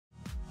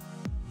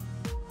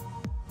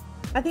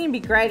I think it'd be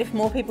great if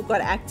more people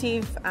got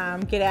active,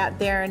 get out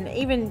there, and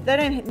even they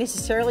don't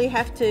necessarily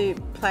have to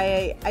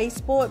play a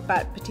sport,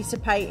 but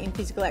participate in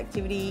physical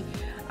activity,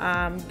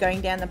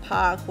 going down the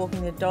park,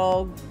 walking the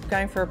dog,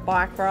 going for a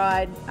bike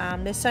ride.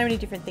 There's so many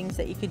different things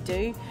that you could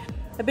do.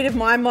 A bit of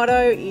my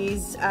motto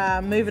is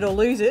move it or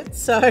lose it,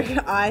 so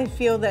I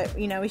feel that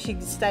we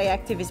should stay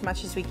active as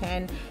much as we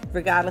can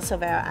regardless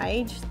of our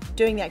age.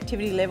 Doing the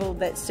activity level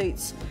that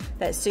suits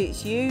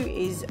you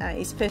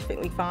is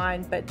perfectly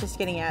fine, but just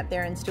getting out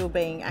there and still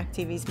being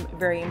active is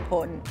very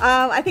important.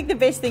 I think the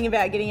best thing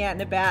about getting out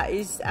and about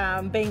is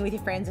being with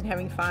your friends and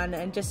having fun,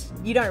 and just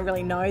you don't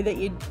really know that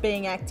you're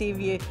being active,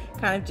 you're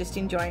kind of just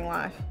enjoying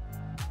life.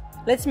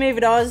 Let's move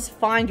it Oz,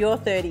 find your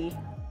 30.